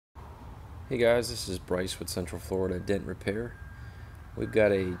Hey guys, this is Brice with Central Florida Dent Repair. We've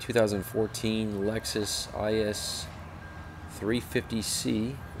got a 2014 Lexus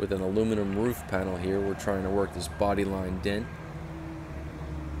IS350C with an aluminum roof panel here. We're trying to work this bodyline dent.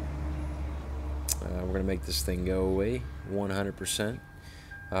 We're going to make this thing go away 100%.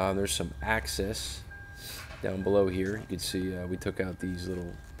 There's some access down below here. You can see we took out these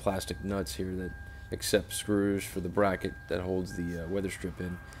little plastic nuts here that accept screws for the bracket that holds the weather strip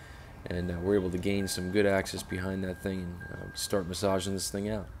in. And we're able to gain some good access behind that thing and start massaging this thing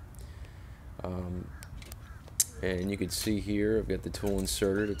out. And you can see here I've got the tool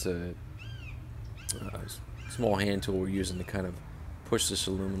inserted. It's a small hand tool we're using to kind of push this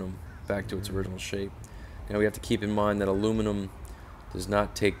aluminum back to its original shape. Now we have to keep in mind that aluminum does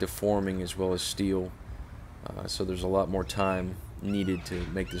not take deforming as well as steel, so there's a lot more time needed to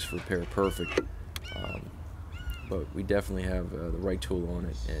make this repair perfect. But we definitely have the right tool on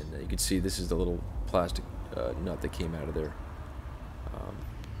it, and you can see this is the little plastic nut that came out of there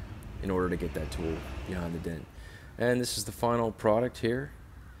in order to get that tool behind the dent. And this is the final product here,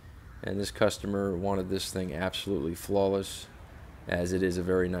 and this customer wanted this thing absolutely flawless, as it is a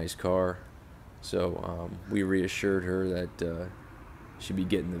very nice car. So we reassured her that she'd be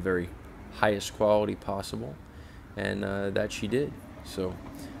getting the very highest quality possible, and that she did. So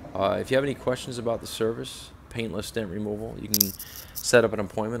if you have any questions about the service, Paintless Dent Removal, you can set up an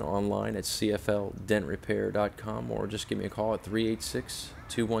appointment online at cfldentrepair.com, or just give me a call at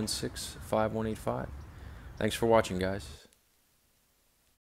 386-216-5185. Thanks for watching, guys.